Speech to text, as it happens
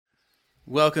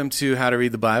Welcome to How to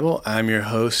Read the Bible. I'm your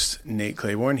host, Nate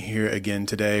Claiborne, here again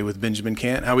today with Benjamin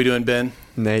Cant. How are we doing, Ben?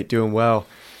 Nate, doing well.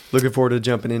 Looking forward to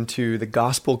jumping into the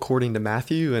Gospel according to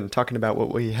Matthew and talking about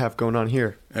what we have going on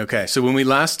here. Okay, so when we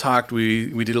last talked, we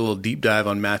did a little deep dive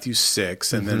on Matthew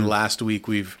 6, and then last week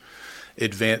we've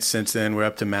advanced since then. We're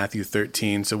up to Matthew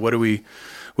 13. So what are we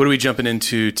jumping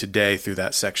into today through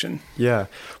that section? Yeah,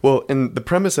 well, and the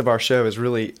premise of our show is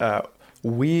really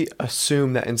we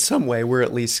assume that in some way we're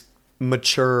at least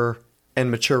mature and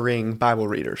maturing Bible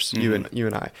readers, you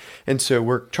and I. And so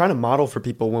we're trying to model for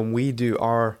people when we do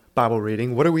our Bible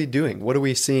reading, what are we doing? What are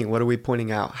we seeing? What are we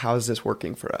pointing out? How is this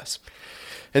working for us?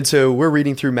 And so we're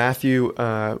reading through Matthew.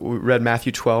 We read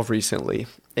Matthew 12 recently.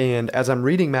 And as I'm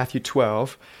reading Matthew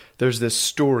 12, there's this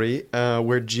story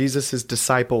where Jesus'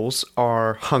 disciples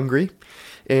are hungry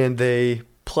and they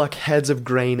pluck heads of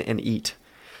grain and eat.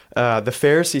 The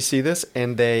Pharisees see this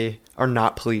and they are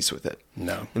not pleased with it.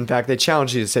 No. In fact, they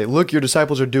challenge Jesus to say, look, your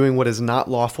disciples are doing what is not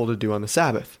lawful to do on the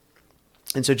Sabbath.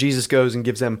 And so Jesus goes and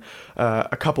gives them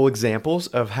a couple examples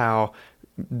of how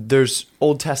there's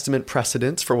Old Testament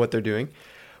precedents for what they're doing.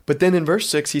 But then in verse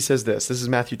 6, he says this is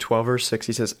Matthew 12, verse 6.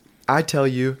 He says, I tell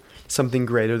you something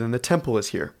greater than the temple is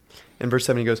here. In verse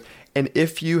 7, he goes, and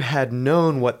if you had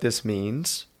known what this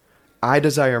means, I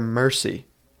desire mercy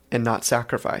and not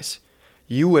sacrifice,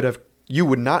 you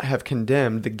would not have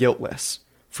condemned the guiltless,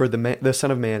 for the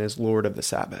Son of Man is Lord of the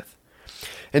Sabbath.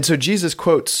 And so Jesus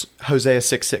quotes Hosea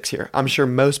 6:6 here. I'm sure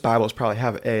most Bibles probably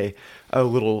have a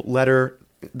little letter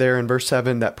there in verse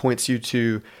 7 that points you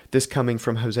to this coming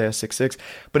from Hosea 6:6.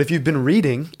 But if you've been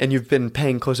reading and you've been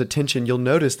paying close attention, you'll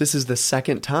notice this is the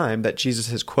second time that Jesus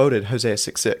has quoted Hosea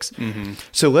 6:6.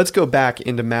 So let's go back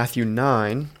into Matthew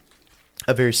 9,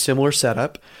 a very similar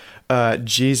setup.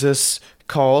 Jesus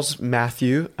calls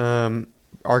Matthew,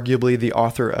 arguably the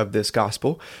author of this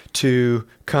gospel, to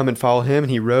come and follow him,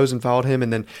 and he rose and followed him,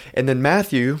 and then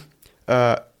Matthew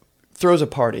throws a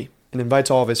party and invites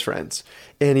all of his friends.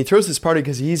 And he throws this party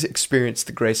because he's experienced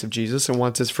the grace of Jesus and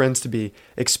wants his friends to be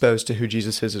exposed to who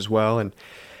Jesus is as well.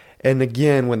 And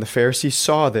again, when the Pharisees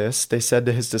saw this, they said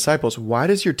to his disciples, why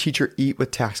does your teacher eat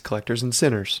with tax collectors and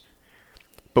sinners?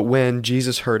 But when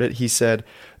Jesus heard it, he said,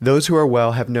 those who are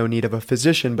well have no need of a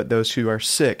physician, but those who are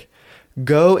sick.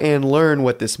 Go and learn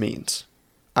what this means.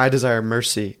 I desire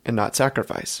mercy and not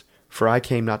sacrifice, for I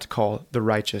came not to call the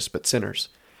righteous, but sinners.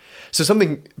 So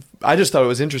I just thought it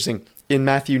was interesting. In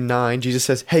Matthew 9, Jesus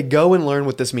says, hey, go and learn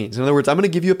what this means. In other words, I'm going to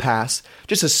give you a pass,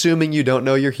 just assuming you don't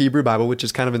know your Hebrew Bible, which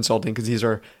is kind of insulting because these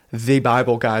are the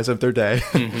Bible guys of their day.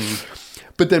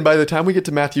 But then by the time we get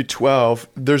to Matthew 12,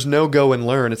 there's no go and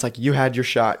learn. It's like you had your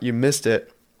shot, you missed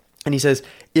it. And he says,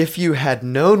 if you had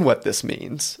known what this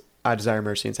means, I desire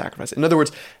mercy and sacrifice. In other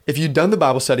words, if you'd done the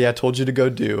Bible study I told you to go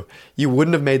do, you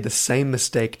wouldn't have made the same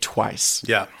mistake twice.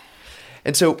 Yeah.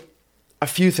 And so a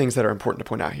few things that are important to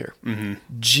point out here.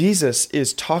 Jesus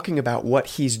is talking about what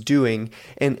he's doing,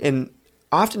 and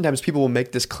oftentimes people will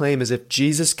make this claim as if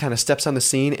Jesus kind of steps on the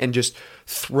scene and just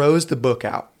throws the book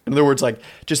out. In other words, like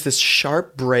just this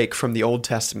sharp break from the Old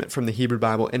Testament, from the Hebrew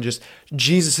Bible, and just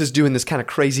Jesus is doing this kind of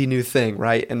crazy new thing,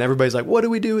 right? And everybody's like, what do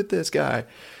we do with this guy?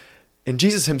 And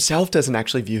Jesus himself doesn't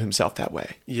actually view himself that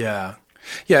way. Yeah.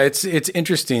 Yeah, it's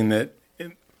interesting that,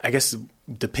 I guess,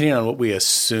 depending on what we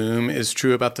assume is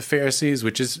true about the Pharisees,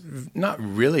 which is not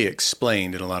really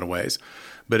explained in a lot of ways,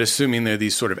 but assuming they're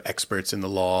these sort of experts in the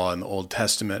law and the Old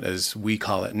Testament, as we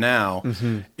call it now,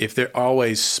 if they're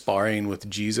always sparring with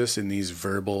Jesus in these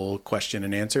verbal question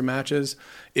and answer matches,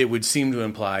 it would seem to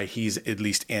imply he's at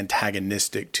least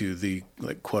antagonistic to the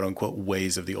quote unquote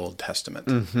ways of the Old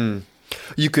Testament.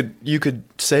 You could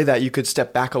say that. You could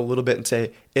step back a little bit and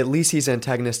say, at least he's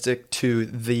antagonistic to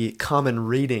the common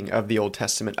reading of the Old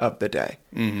Testament of the day,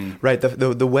 right?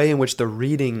 The way in which the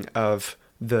reading of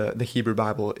the Hebrew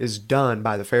Bible is done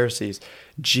by the Pharisees,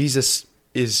 Jesus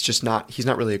is just he's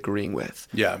not really agreeing with.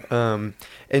 Yeah.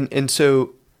 And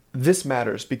so this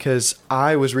matters because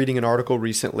I was reading an article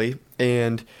recently,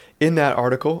 and in that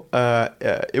article,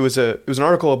 it was an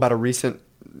article about a recent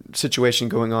situation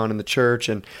going on in the church,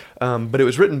 and but it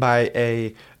was written by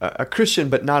a Christian,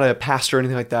 but not a pastor or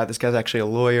anything like that. This guy's actually a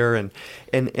lawyer, and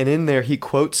in there he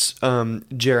quotes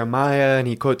Jeremiah, and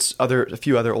he quotes a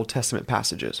few other Old Testament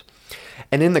passages.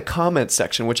 And in the comments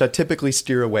section, which I typically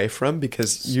steer away from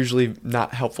because usually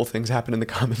not helpful things happen in the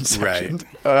comments section,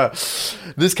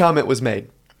 this comment was made,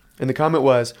 and the comment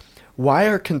was, "Why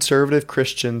are conservative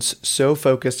Christians so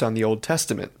focused on the Old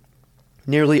Testament?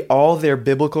 Nearly all their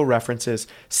biblical references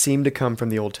seem to come from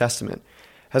the Old Testament.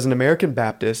 As an American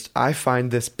Baptist, I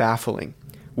find this baffling.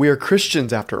 We are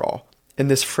Christians after all. And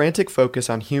this frantic focus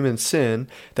on human sin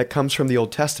that comes from the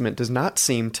Old Testament does not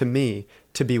seem to me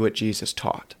to be what Jesus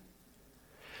taught.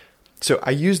 So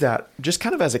I use that just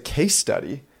kind of as a case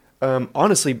study,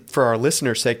 honestly, for our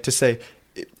listeners' sake, to say,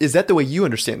 is that the way you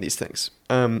understand these things?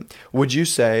 Would you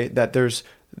say that there's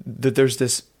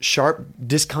this sharp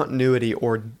discontinuity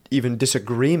or even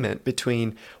disagreement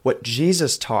between what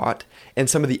Jesus taught and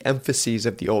some of the emphases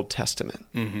of the Old Testament?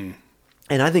 Mm-hmm.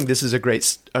 And I think this is a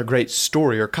great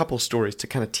story, or a couple stories, to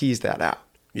kind of tease that out.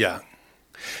 Yeah.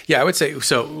 Yeah, I would say,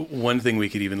 so one thing we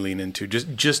could even lean into,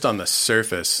 just on the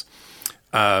surface,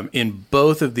 in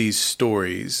both of these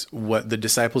stories, what the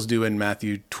disciples do in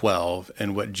Matthew 12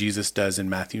 and what Jesus does in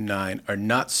Matthew 9 are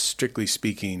not, strictly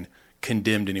speaking,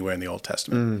 condemned anywhere in the Old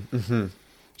Testament. Mm-hmm.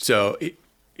 So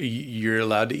you're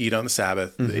allowed to eat on the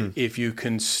Sabbath. Mm-hmm. If you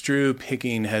construe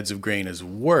picking heads of grain as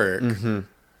work, mm-hmm.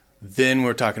 then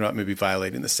we're talking about maybe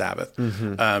violating the Sabbath.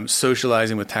 Mm-hmm.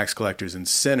 Socializing with tax collectors and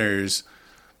sinners,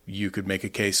 you could make a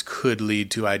case, could lead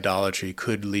to idolatry,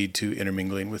 could lead to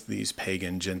intermingling with these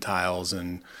pagan Gentiles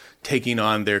and taking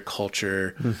on their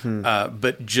culture. Mm-hmm.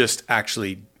 But just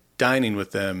actually dining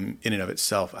with them in and of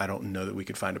itself, I don't know that we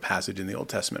could find a passage in the Old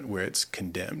Testament where it's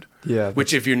condemned. Yeah,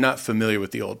 which, if you're not familiar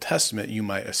with the Old Testament, you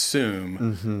might assume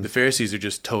mm-hmm. the Pharisees are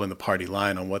just towing the party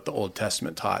line on what the Old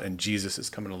Testament taught, and Jesus is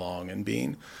coming along and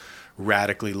being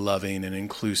radically loving and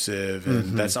inclusive, and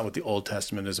mm-hmm. that's not what the Old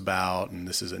Testament is about, and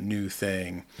this is a new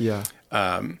thing. Yeah.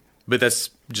 But that's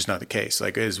just not the case.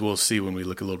 Like, as we'll see when we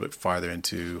look a little bit farther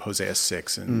into Hosea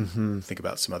 6 and mm-hmm. think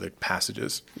about some other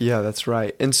passages. Yeah, that's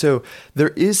right. And so there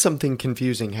is something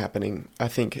confusing happening, I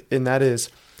think, and that is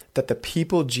that the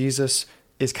people Jesus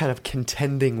is kind of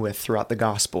contending with throughout the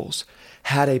Gospels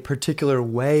had a particular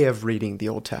way of reading the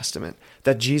Old Testament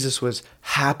that Jesus was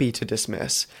happy to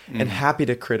dismiss and happy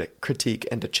to critique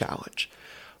and to challenge.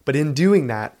 But in doing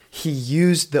that, he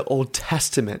used the Old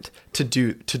Testament to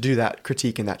do that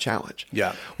critique and that challenge.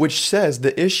 Yeah. Which says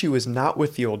the issue is not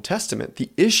with the Old Testament.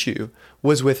 The issue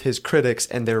was with his critics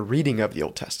and their reading of the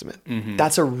Old Testament. Mm-hmm.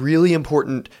 That's a really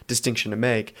important distinction to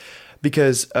make.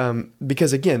 Because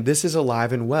again, this is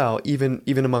alive and well, even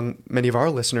among many of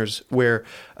our listeners, where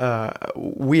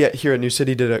we here at New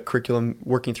City did a curriculum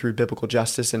working through biblical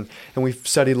justice, and we've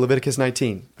studied Leviticus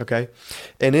 19, okay?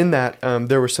 And in that,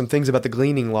 there were some things about the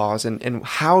gleaning laws, and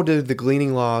how do the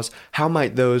gleaning laws, how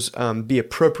might those be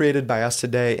appropriated by us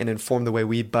today and inform the way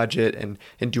we budget and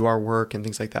do our work and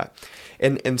things like that.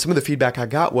 And some of the feedback I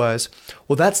got was,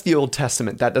 well, that's the Old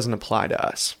Testament. That doesn't apply to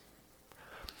us.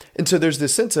 And so there's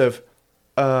this sense of,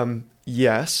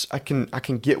 yes, I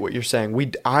can get what you're saying.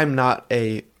 I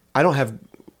don't have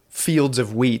fields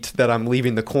of wheat that I'm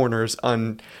leaving the corners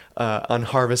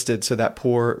unharvested so that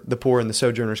the poor and the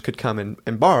sojourners could come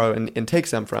and borrow and take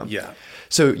some from. Yeah.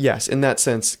 So yes, in that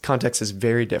sense, context is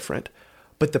very different.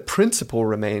 But the principle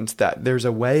remains that there's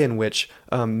a way in which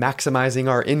maximizing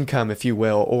our income, if you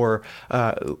will, or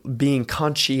being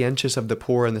conscientious of the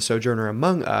poor and the sojourner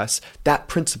among us, that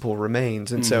principle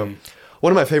remains. And so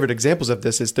one of my favorite examples of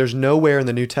this is there's nowhere in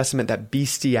the New Testament that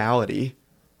bestiality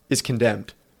is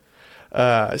condemned.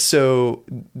 So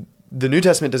the New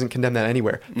Testament doesn't condemn that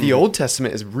anywhere. The Old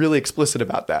Testament is really explicit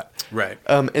about that. Right.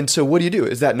 And so what do?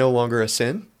 Is that no longer a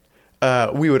sin?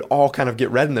 We would all kind of get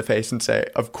red in the face and say,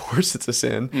 of course it's a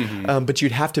sin. Mm-hmm. But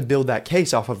you'd have to build that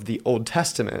case off of the Old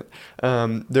Testament.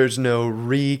 There's no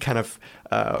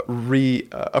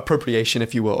appropriation,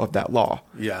 if you will, of that law.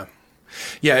 Yeah.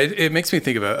 Yeah, it makes me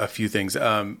think of a few things.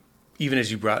 Even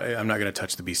as you brought, I'm not going to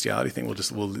touch the bestiality thing.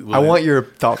 We'll I want your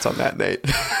thoughts on that, Nate.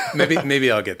 maybe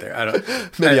I'll get there.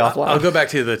 Maybe offline. I'll go back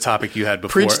to the topic you had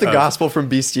before. Preach the gospel from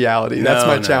bestiality. That's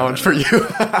my challenge for you.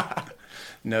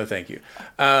 No, thank you.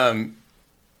 Well,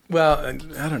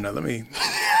 I don't know.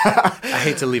 I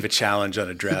hate to leave a challenge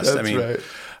unaddressed. That's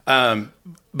right.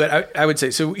 But I would say,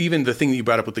 so even the thing that you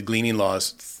brought up with the gleaning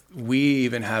laws, we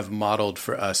even have modeled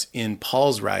for us in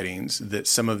Paul's writings that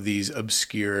some of these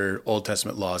obscure Old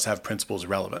Testament laws have principles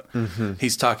relevant. Mm-hmm.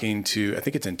 He's talking to, I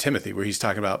think it's in Timothy, where he's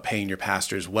talking about paying your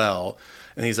pastors well.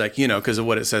 And he's like, because of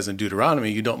what it says in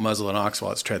Deuteronomy, you don't muzzle an ox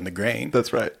while it's treading the grain.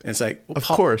 That's right. And it's like, well, of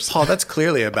course, Paul, that's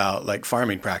clearly about like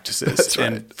farming practices. That's right.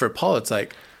 And for Paul, it's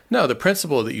like, no, the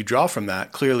principle that you draw from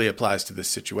that clearly applies to this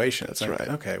situation. That's like, right.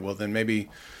 Okay, well then maybe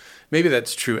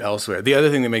that's true elsewhere. The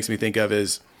other thing that makes me think of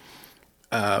is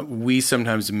we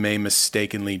sometimes may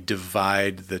mistakenly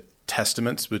divide the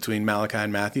testaments between Malachi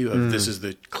and Matthew of this is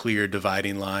the clear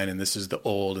dividing line and this is the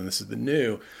old and this is the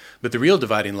new. But the real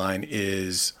dividing line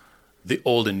is the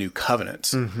old and new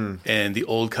covenants. Mm-hmm. And the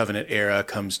old covenant era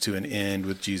comes to an end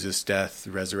with Jesus' death,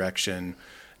 resurrection.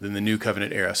 Then the new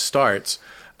covenant era starts.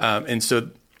 And so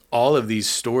all of these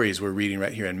stories we're reading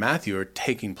right here in Matthew are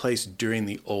taking place during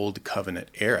the Old Covenant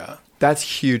era.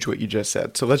 That's huge what you just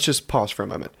said. So let's just pause for a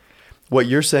moment. What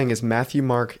you're saying is Matthew,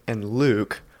 Mark, and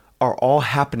Luke are all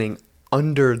happening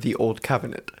under the Old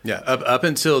Covenant. Yeah, up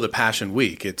until the Passion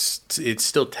Week, it's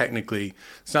still technically,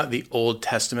 it's not the Old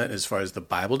Testament as far as the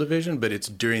Bible division, but it's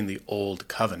during the Old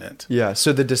Covenant. Yeah,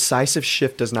 so the decisive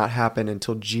shift does not happen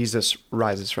until Jesus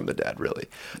rises from the dead, really.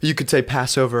 You could say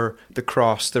Passover, the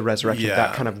cross, the resurrection,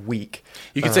 that kind of week.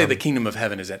 You could say the kingdom of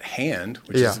heaven is at hand,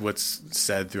 which is what's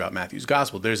said throughout Matthew's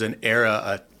gospel. There's an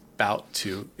era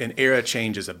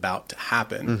change is about to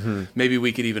happen. Mm-hmm. Maybe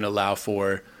we could even allow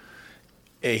for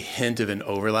a hint of an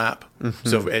overlap. Mm-hmm.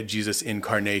 So at Jesus'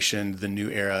 incarnation, the new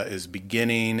era is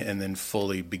beginning and then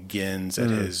fully begins at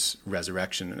his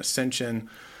resurrection and ascension.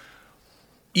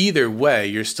 Either way,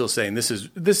 you're still saying this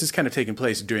is kind of taking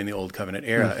place during the Old Covenant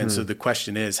era. Mm-hmm. And so the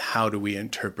question is, how do we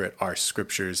interpret our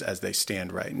scriptures as they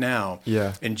stand right now?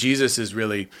 Yeah. And Jesus is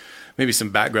really, maybe some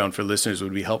background for listeners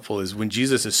would be helpful, is when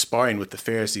Jesus is sparring with the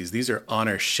Pharisees, these are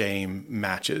honor-shame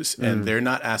matches. And they're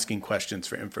not asking questions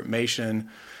for information.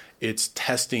 It's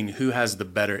testing who has the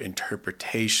better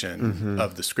interpretation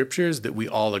of the scriptures that we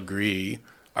all agree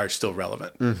are still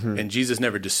relevant. Mm-hmm. And Jesus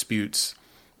never disputes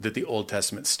that the Old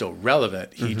Testament's still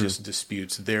relevant. He just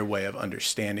disputes their way of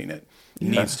understanding it. It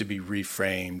needs to be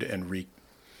reframed and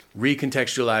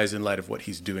recontextualized in light of what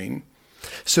he's doing.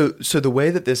 So the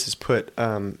way that this is put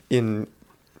in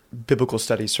biblical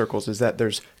study circles is that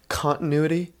there's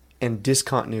continuity and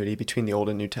discontinuity between the Old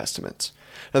and New Testaments.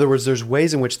 In other words, there's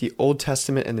ways in which the Old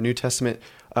Testament and the New Testament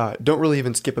don't really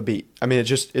even skip a beat. I mean, it's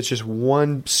just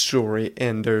one story,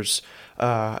 and there's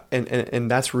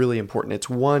and that's really important. It's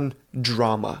one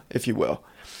drama, if you will.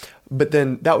 But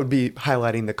then that would be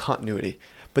highlighting the continuity.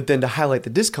 But then to highlight the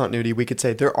discontinuity, we could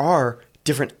say there are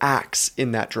different acts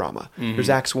in that drama. Mm-hmm. There's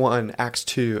Acts 1, Acts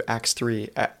 2, Acts 3.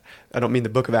 I don't mean the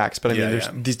book of Acts, but I mean there's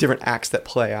these different acts that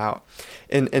play out.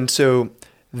 And so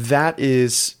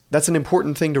that's an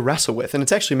important thing to wrestle with. And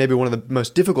it's actually maybe one of the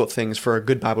most difficult things for a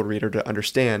good Bible reader to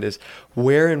understand is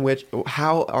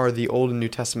how are the Old and New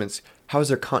Testaments, how is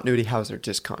there continuity, how is there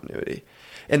discontinuity?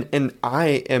 And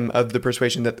I am of the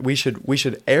persuasion that we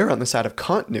should err on the side of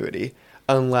continuity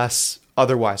unless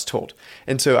otherwise told.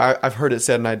 And so I've heard it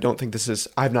said, and I don't think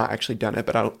I've not actually done it,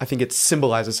 but I think it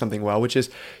symbolizes something well, which is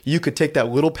you could take that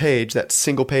little page, that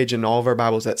single page in all of our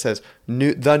Bibles that says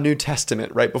the New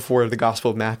Testament right before the Gospel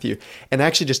of Matthew, and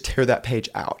actually just tear that page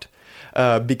out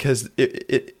because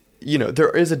it there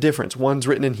is a difference. One's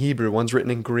written in Hebrew, one's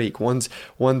written in Greek, one's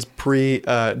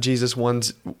pre-Jesus,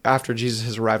 one's after Jesus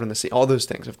has arrived on the scene, all those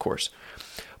things, of course.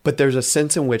 But there's a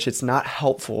sense in which it's not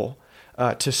helpful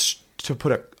to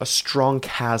put a strong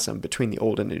chasm between the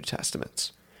Old and New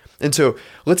Testaments. And so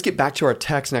let's get back to our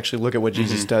text and actually look at what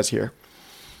Jesus does here.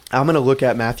 I'm going to look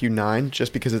at Matthew 9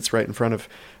 just because it's right in front of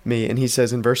me. And he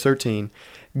says in verse 13,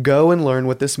 "Go and learn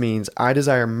what this means. I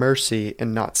desire mercy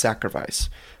and not sacrifice.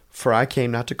 For I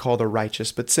came not to call the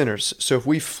righteous, but sinners." So if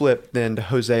we flip then to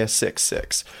Hosea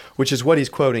 6:6, which is what he's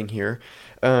quoting here,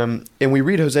 and we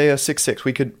read Hosea 6:6,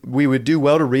 we would do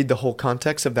well to read the whole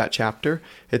context of that chapter.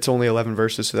 It's only 11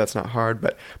 verses, so that's not hard.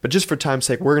 But just for time's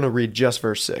sake, we're going to read just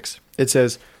verse 6. It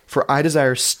says, "For I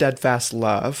desire steadfast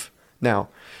love." Now,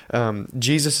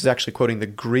 Jesus is actually quoting the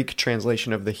Greek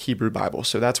translation of the Hebrew Bible,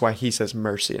 so that's why he says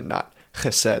mercy and not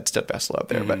chesed, steadfast love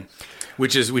there. But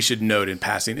which is, we should note in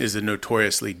passing, is a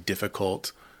notoriously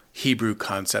difficult Hebrew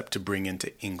concept to bring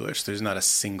into English. There's not a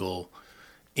single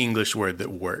English word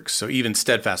that works. So even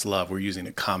steadfast love, we're using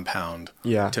a compound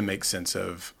to make sense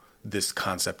of this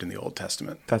concept in the Old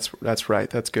Testament. That's right.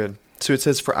 That's good. So it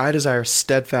says, "For I desire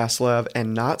steadfast love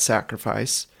and not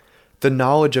sacrifice, the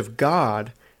knowledge of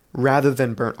God rather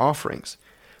than burnt offerings."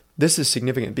 This is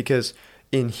significant because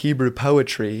in Hebrew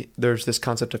poetry, there's this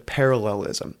concept of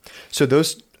parallelism. So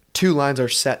those two lines are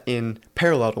set in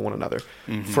parallel to one another.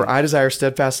 Mm-hmm. "For I desire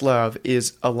steadfast love"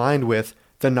 is aligned with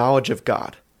the knowledge of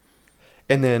God.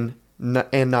 And then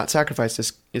and not sacrifice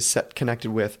is set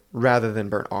connected with rather than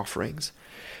burnt offerings.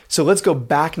 So let's go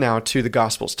back now to the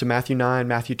Gospels, to Matthew 9,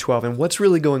 Matthew 12, and what's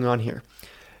really going on here?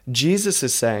 Jesus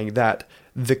is saying that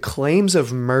the claims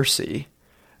of mercy,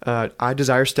 I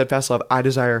desire steadfast love, I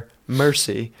desire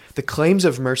mercy, the claims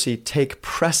of mercy take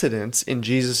precedence in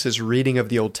Jesus' reading of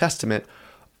the Old Testament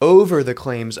over the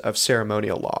claims of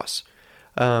ceremonial laws.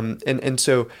 And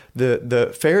so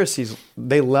the Pharisees,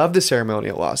 they loved the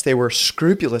ceremonial laws. They were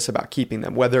scrupulous about keeping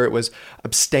them, whether it was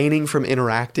abstaining from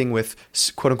interacting with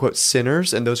quote unquote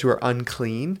sinners and those who are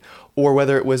unclean, or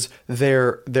whether it was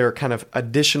their kind of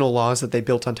additional laws that they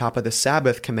built on top of the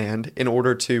Sabbath command in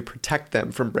order to protect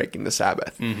them from breaking the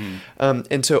Sabbath.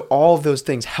 And so all of those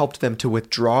things helped them to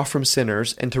withdraw from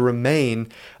sinners and to remain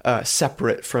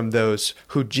separate from those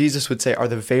who Jesus would say are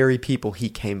the very people he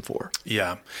came for.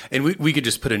 Yeah. And we could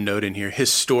just put a note in here.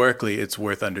 Historically, it's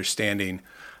worth understanding,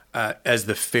 as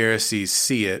the Pharisees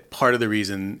see it, part of the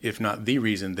reason, if not the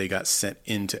reason, they got sent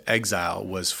into exile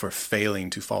was for failing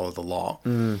to follow the law.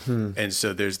 And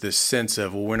so there's this sense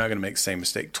of, well, we're not going to make the same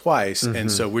mistake twice.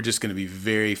 And so we're just going to be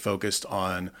very focused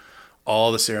on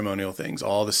all the ceremonial things,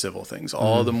 all the civil things,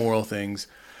 all the moral things.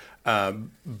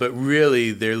 But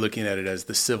really, they're looking at it as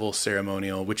the civil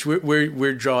ceremonial, which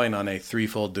we're drawing on a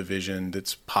threefold division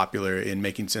that's popular in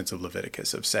making sense of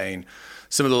Leviticus, of saying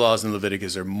some of the laws in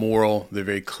Leviticus are moral. They're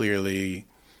very clearly,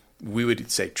 we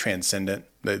would say, transcendent.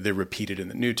 They're repeated in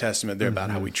the New Testament. They're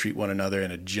about how we treat one another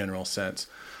in a general sense.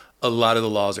 A lot of the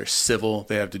laws are civil.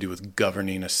 They have to do with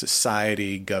governing a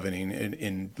society, governing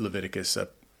in Leviticus a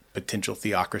potential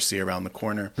theocracy around the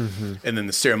corner. And then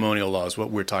the ceremonial laws,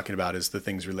 what we're talking about is the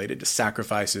things related to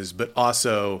sacrifices, but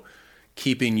also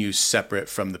keeping you separate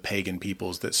from the pagan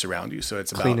peoples that surround you. So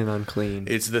it's Clean about and unclean.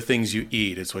 It's the things you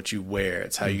eat, it's what you wear,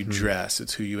 it's how you dress,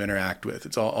 it's who you interact with.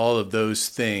 It's all of those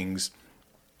things.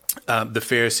 The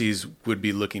Pharisees would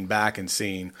be looking back and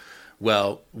seeing,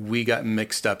 well, we got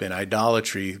mixed up in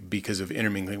idolatry because of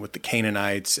intermingling with the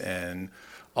Canaanites and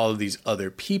all of these other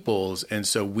peoples, and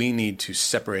so we need to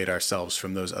separate ourselves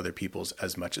from those other peoples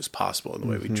as much as possible in the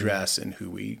way we dress and who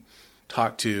we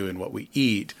talk to and what we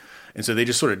eat. And so they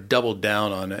just sort of doubled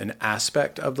down on an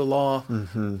aspect of the law,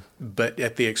 but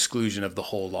at the exclusion of the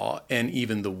whole law and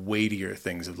even the weightier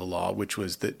things of the law, which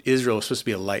was that Israel was supposed to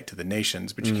be a light to the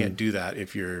nations, but you can't do that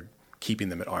if you're keeping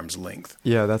them at arm's length.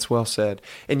 Yeah, that's well said.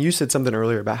 And you said something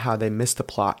earlier about how they missed the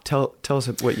plot. Tell us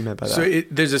what you meant by that. So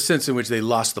there's a sense in which they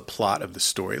lost the plot of the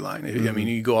storyline. I mean,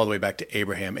 you go all the way back to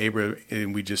Abraham.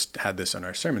 And we just had this on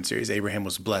our sermon series. Abraham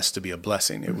was blessed to be a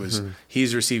blessing. It was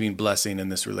he's receiving blessing in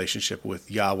this relationship with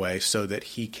Yahweh so that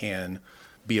he can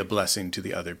be a blessing to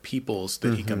the other peoples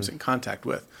that he comes in contact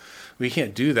with. We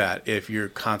can't do that if you're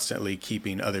constantly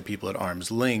keeping other people at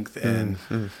arm's length. And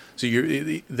so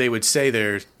they would say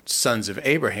they're sons of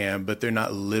Abraham, but they're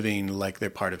not living like they're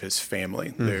part of his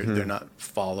family. They're not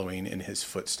following in his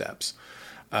footsteps.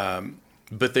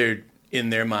 But they're, in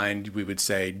their mind, we would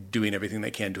say, doing everything they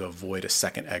can to avoid a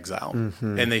second exile.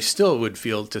 And they still would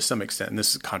feel, to some extent, and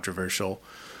this is controversial,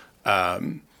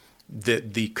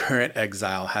 that the current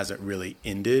exile hasn't really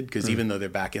ended, because even though they're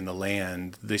back in the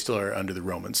land, they still are under the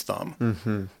Romans'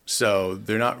 thumb. So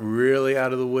they're not really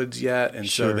out of the woods yet, and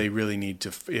so they really need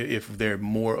to, if they're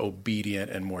more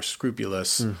obedient and more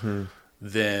scrupulous,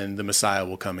 then the Messiah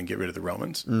will come and get rid of the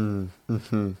Romans.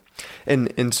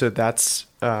 And so that's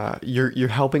you're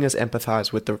helping us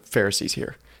empathize with the Pharisees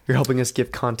here. You're helping us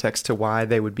give context to why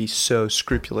they would be so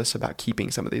scrupulous about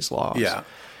keeping some of these laws. Yeah.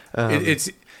 It's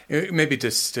maybe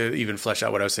just to even flesh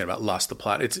out what I was saying about lost the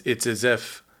plot. It's as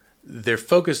if they're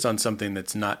focused on something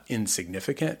that's not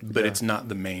insignificant, but it's not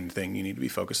the main thing you need to be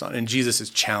focused on. And Jesus is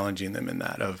challenging them in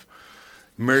that, of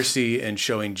mercy and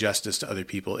showing justice to other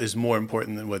people is more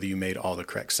important than whether you made all the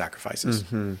correct sacrifices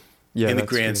in the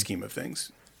grand scheme of things.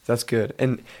 That's good.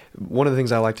 And one of the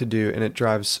things I like to do, and it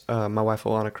drives my wife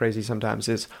Alana crazy sometimes,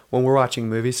 is when we're watching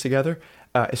movies together,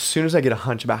 as soon as I get a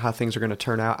hunch about how things are going to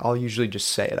turn out, I'll usually just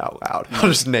say it out loud. I'll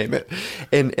just name it.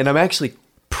 And I'm actually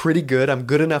pretty good. I'm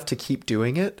good enough to keep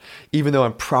doing it, even though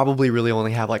I'm probably really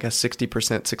only have like a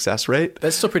 60% success rate.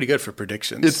 That's still pretty good for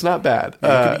predictions. It's not bad.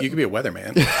 You could be a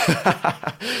weatherman.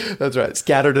 That's right.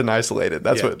 Scattered and isolated.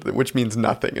 That's which means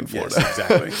nothing in Florida. Yes,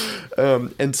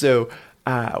 exactly. And so...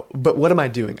 but what am I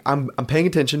doing? I'm paying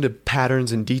attention to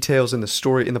patterns and details in the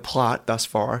story, in the plot thus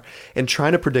far, and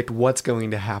trying to predict what's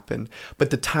going to happen. But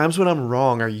the times when I'm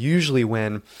wrong are usually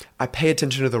when I pay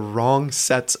attention to the wrong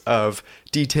sets of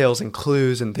details and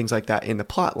clues and things like that in the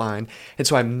plot line, and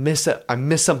so I miss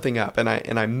something up, and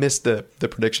I miss the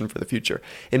prediction for the future.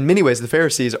 In many ways, the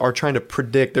Pharisees are trying to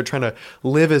predict. They're trying to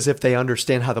live as if they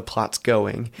understand how the plot's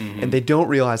going, and they don't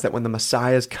realize that when the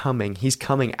Messiah is coming, he's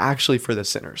coming actually for the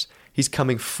sinners. He's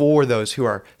coming for those who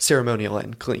are ceremonial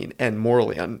and clean and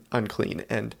morally unclean.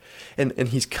 And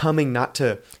he's coming not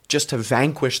just to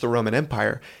vanquish the Roman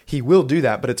Empire. He will do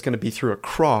that, but it's going to be through a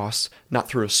cross, not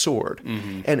through a sword.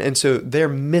 And so they're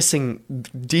missing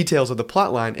details of the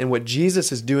plot line. And what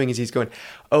Jesus is doing is he's going,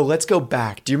 oh, let's go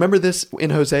back. Do you remember this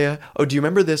in Hosea? Oh, do you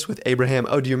remember this with Abraham?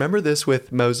 Oh, do you remember this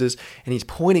with Moses? And he's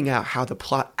pointing out how the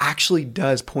plot actually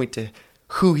does point to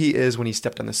who he is when he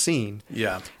stepped on the scene.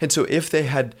 Yeah. And so if they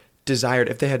had desired,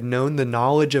 if they had known the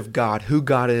knowledge of God, who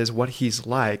God is, what he's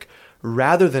like,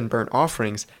 rather than burnt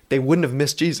offerings, they wouldn't have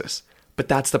missed Jesus. But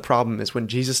that's the problem, is when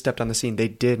Jesus stepped on the scene, they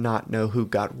did not know who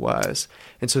God was.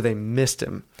 And so they missed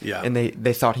him. Yeah. And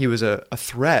they thought he was a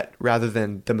threat rather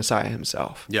than the Messiah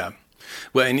himself. Yeah.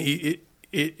 Well, and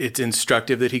it's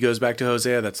instructive that he goes back to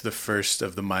Hosea. That's the first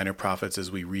of the minor prophets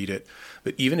as we read it.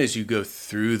 But even as you go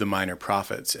through the minor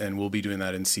prophets, and we'll be doing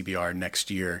that in CBR next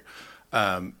year,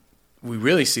 we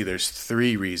really see there's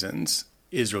three reasons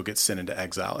Israel gets sent into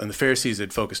exile. And the Pharisees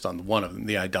had focused on one of them,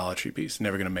 the idolatry piece.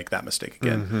 Never going to make that mistake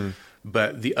again. Mm-hmm.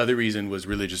 But the other reason was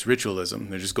religious ritualism.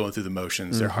 They're just going through the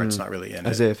motions. Their heart's not really in it.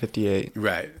 Isaiah 58.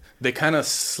 Right. They kind of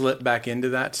slip back into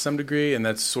that to some degree, and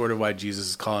that's sort of why Jesus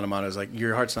is calling them on. Is like,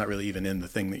 your heart's not really even in the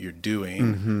thing that you're doing.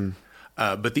 Mm-hmm.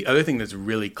 But the other thing that's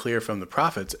really clear from the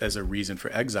prophets as a reason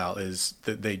for exile is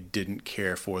that they didn't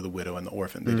care for the widow and the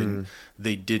orphan.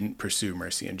 They didn't pursue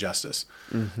mercy and justice.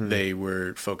 Mm-hmm. They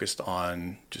were focused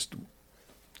on just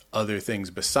other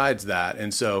things besides that.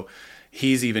 And so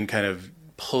he's even kind of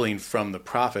pulling from the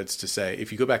prophets to say,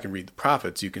 if you go back and read the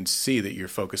prophets, you can see that you're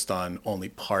focused on only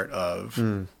part of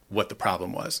what the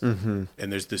problem was. Mm-hmm.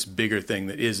 And there's this bigger thing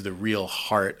that is the real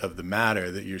heart of the matter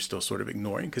that you're still sort of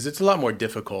ignoring, because it's a lot more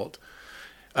difficult.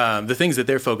 The things that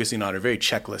they're focusing on are very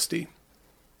checklisty.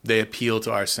 They appeal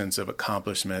to our sense of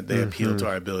accomplishment. They appeal to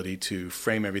our ability to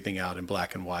frame everything out in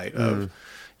black and white of,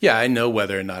 yeah, I know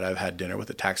whether or not I've had dinner with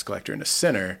a tax collector and a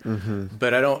sinner,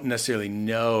 but I don't necessarily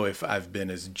know if I've been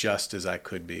as just as I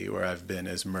could be, or I've been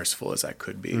as merciful as I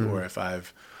could be, or if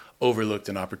I've overlooked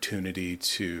an opportunity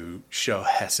to show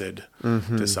hesed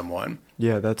to someone.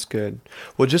 Yeah, that's good.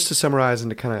 Well, just to summarize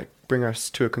and to kind of bring us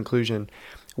to a conclusion,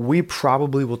 we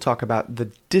probably will talk about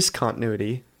the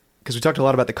discontinuity, because we talked a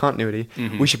lot about the continuity.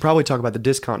 We should probably talk about the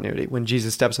discontinuity when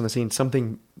Jesus steps on the scene.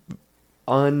 Something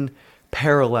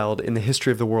unparalleled in the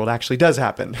history of the world actually does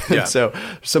happen. Yeah. So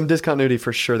some discontinuity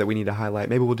for sure that we need to highlight.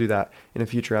 Maybe we'll do that in a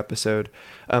future episode.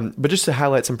 But just to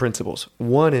highlight some principles.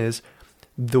 One is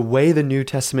the way the New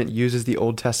Testament uses the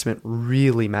Old Testament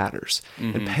really matters.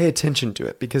 And pay attention to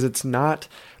it, because it's not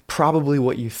probably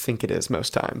what you think it is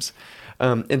most times.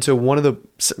 And so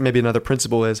maybe another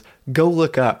principle is go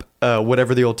look up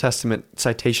whatever the Old Testament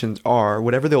citations are,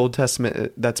 whatever the Old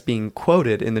Testament that's being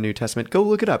quoted in the New Testament, go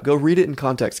look it up, go read it in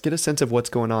context, get a sense of what's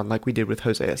going on, like we did with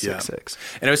Hosea 6:6.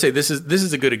 And I would say this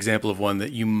is a good example of one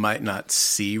that you might not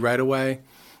see right away.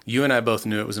 You and I both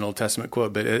knew it was an Old Testament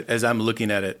quote, but as I'm looking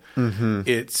at it,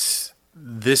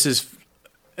 this is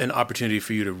an opportunity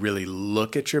for you to really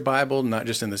look at your Bible, not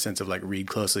just in the sense of like read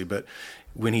closely, but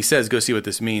when he says, go see what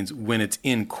this means, when it's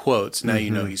in quotes, now you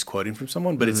know he's quoting from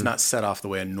someone, but it's not set off the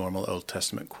way a normal Old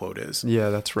Testament quote is. Yeah,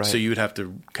 that's right. So you would have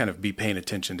to kind of be paying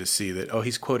attention to see that,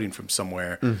 he's quoting from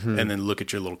somewhere, and then look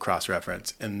at your little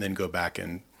cross-reference, and then go back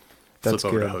and flip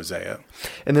over to Hosea.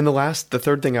 And then the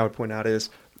third thing I would point out is,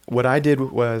 what I did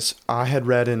was I had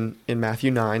read in Matthew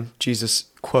 9, Jesus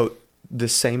quote the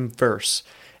same verse.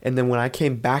 And then when I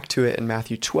came back to it in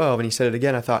Matthew 12 and he said it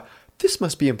again, I thought, this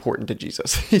must be important to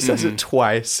Jesus. He says it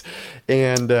twice.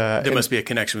 And there must be a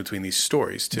connection between these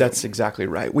stories, too. That's exactly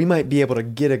right. We might be able to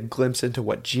get a glimpse into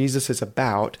what Jesus is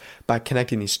about by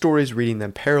connecting these stories, reading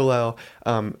them parallel,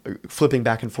 flipping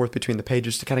back and forth between the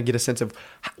pages to kind of get a sense of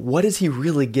what is he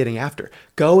really getting after.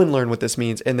 Go and learn what this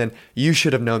means. And then you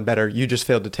should have known better. You just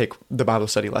failed to take the Bible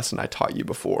study lesson I taught you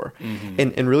before.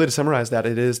 And really to summarize that,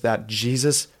 it is that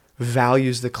Jesus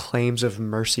values the claims of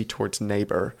mercy towards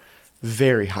neighbor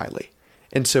very highly.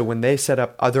 And so when they set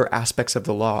up other aspects of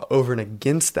the law over and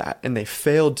against that, and they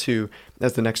failed to,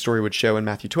 as the next story would show in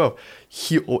Matthew 12,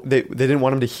 they didn't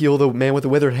want him to heal the man with the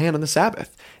withered hand on the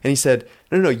Sabbath. And he said,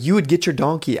 no, you would get your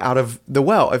donkey out of the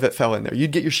well if it fell in there.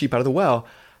 You'd get your sheep out of the well.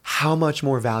 How much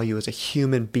more value is a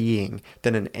human being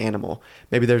than an animal?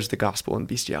 Maybe there's the gospel in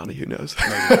bestiality, who knows?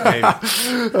 Maybe.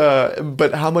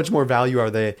 But how much more value are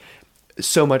they?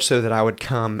 So much so that I would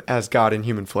come as God in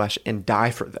human flesh and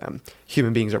die for them.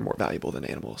 Human beings are more valuable than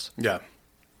animals. Yeah.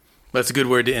 That's a good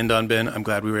word to end on, Ben. I'm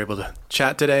glad we were able to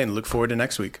chat today and look forward to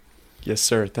next week. Yes,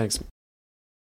 sir. Thanks.